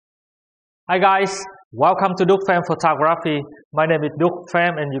Hi guys, welcome to Duc Pham Photography. My name is Duc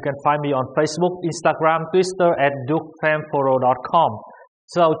Pham and you can find me on Facebook, Instagram, Twitter at ducphamphoto.com.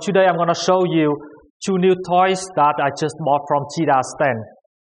 So today I'm going to show you two new toys that I just bought from CheetahStand.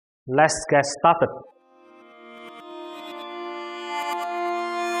 Let's get started.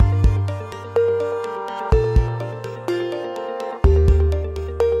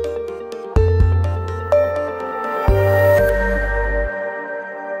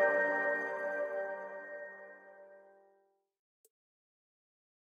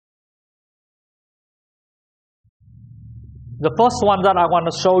 The first one that I want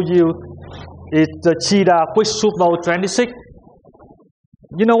to show you is the Cheetah Quick SoupBowl 26.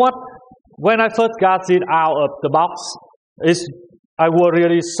 You know what? When I first got it out of the box, I was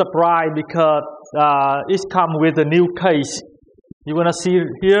really surprised because it comes with a new case. You want to see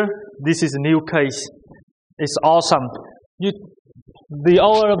here? This is a new case. It's awesome. The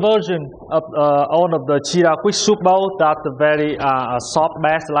older version of all of the Cheetah Quick SoupBowl, that's a very soft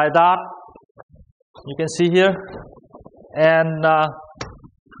bag like that. You can see here. And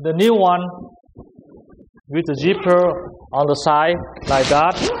the new one with the zipper on the side like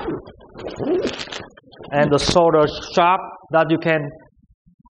that, and the shoulder strap that you can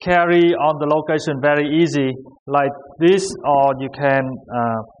carry on the location very easy like this, or you can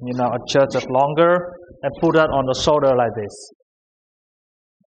adjust it longer and put it on the shoulder like this.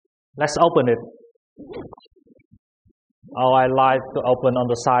 Let's open it. Oh, I like to open on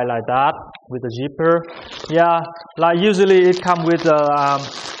the side like that with the zipper. Yeah, like usually it comes with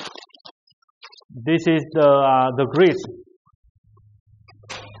this is the grid,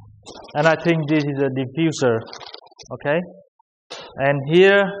 and I think this is a diffuser. Okay, and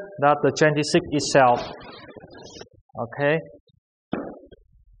here that the 26 itself. Okay,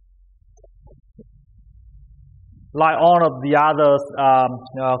 like all of the other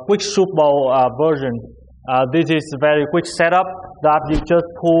quick SoupBowl version. This is very quick setup that you just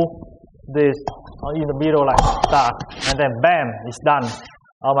pull this in the middle like that, and then bam, it's done.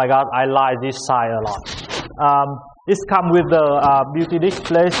 Oh my God, I like this side a lot. It comes with the beauty disc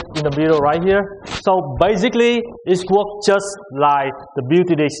placed in the middle right here. So basically, it works just like the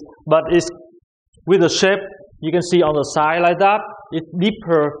beauty disc, but it's with the shape you can see on the side like that. It's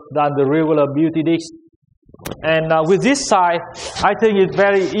deeper than the regular beauty disc. And with this side, I think it's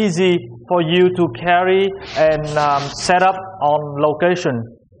very easy for you to carry and set up on location.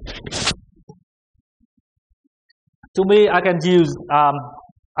 To me, I can use,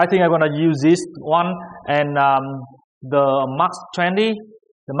 I think I'm going to use this one and the Max 20.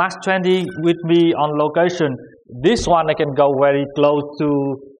 The Max 20 with me on location. This one I can go very close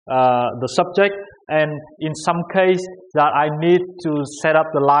to the subject. And in some case that I need to set up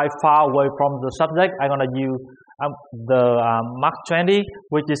the light far away from the subject, I'm going to use the Mark 20,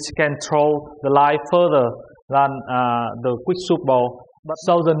 which can throw the light further than the Quick SoupBowl.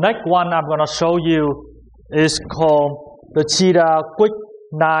 So the next one I'm going to show you is called the Cheetah Quick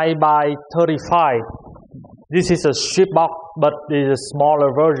 9x35. This is a strip box, but it is a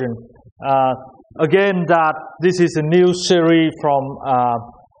smaller version. Again, this is a new series from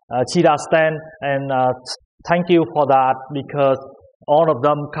CheetahStand, and thank you for that, because all of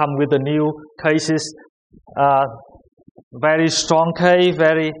them come with the new cases. Very strong case,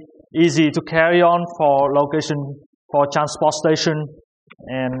 very easy to carry on for location, for transport station.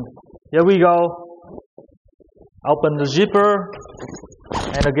 And here we go. Open the zipper,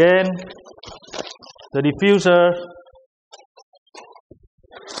 and again the diffuser,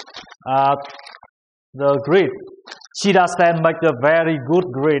 the grid. CheetahStand makes a very good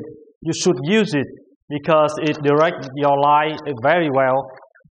grid. You should use it because it directs your light very well.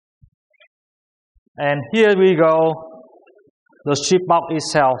 And here we go, the strip box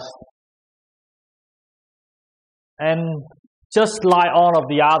itself. And just like all of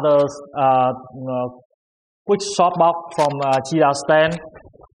the others, quick soft box from CheetahStand,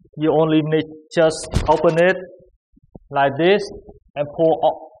 you only need just open it like this and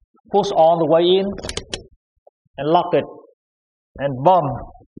push all the way in. And lock it, and boom,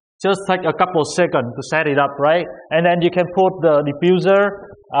 just take a couple of seconds to set it up, right? And then you can put the diffuser,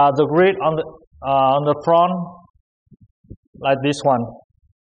 the grid on the front, like this one.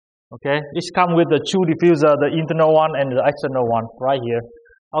 Okay, this comes with the two diffuser, the internal one and the external one, right here.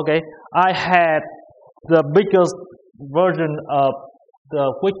 Okay, I had the biggest version of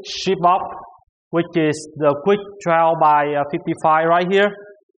the Quick SoupBowl, which is the Quick 12x55 right here.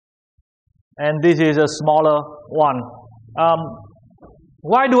 And this is a smaller one.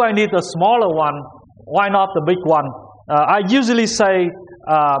 Why do I need a smaller one? Why not the big one? I usually say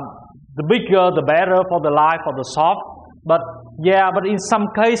the bigger the better for the light, for the soft. But Yeah, but in some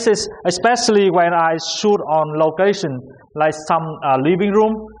cases, especially when I shoot on location, like some living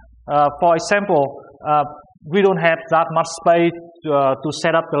room, for example, we don't have that much space to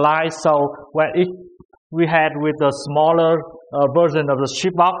set up the lights. So when we had with the smaller version of the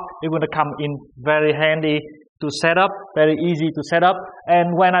SoupBowl, it's going to come in very handy to set up, very easy to set up.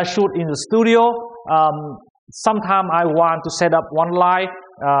 And when I shoot in the studio, sometimes I want to set up one light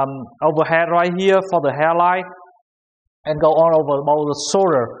overhead right here for the hair light, and go all over the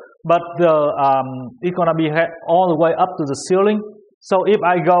shoulder. But it's gonna be all the way up to the ceiling. So if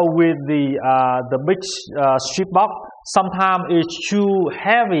I go with the big SoupBowl, sometimes it's too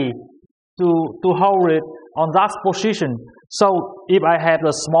heavy to hold it on that position. So if I have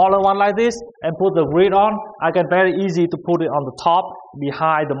the smaller one like this and put the grid on, I can very easy to put it on the top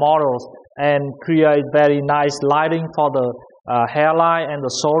behind the models and create very nice lighting for the hairline and the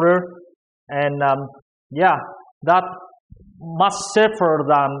shoulder. And yeah, that much safer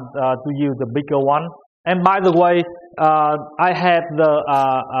than to use the bigger one. And by the way, I have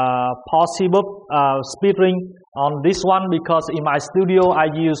the possible speed ring on this one because in my studio I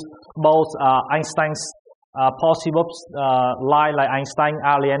use both Einstein's possible light like Einstein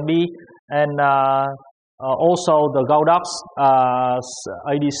RLNB and also the Godox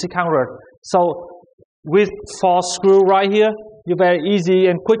 8600. So with 4 screws right here, you're very easy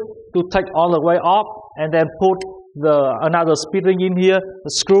and quick to take all the way off and then put another speed ring in here,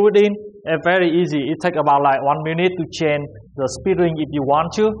 screw it in, and very easy. It takes about like 1 minute to change the speed ring if you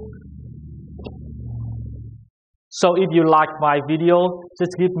want to. So if you like my video,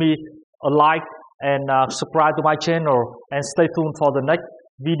 just give me a like and subscribe to my channel, and stay tuned for the next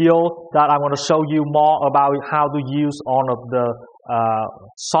video that I'm going to show you more about how to use all of the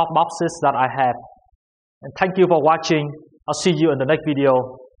soft boxes that I have. And thank you for watching. I'll see you in the next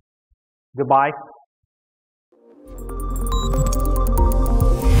video. Goodbye.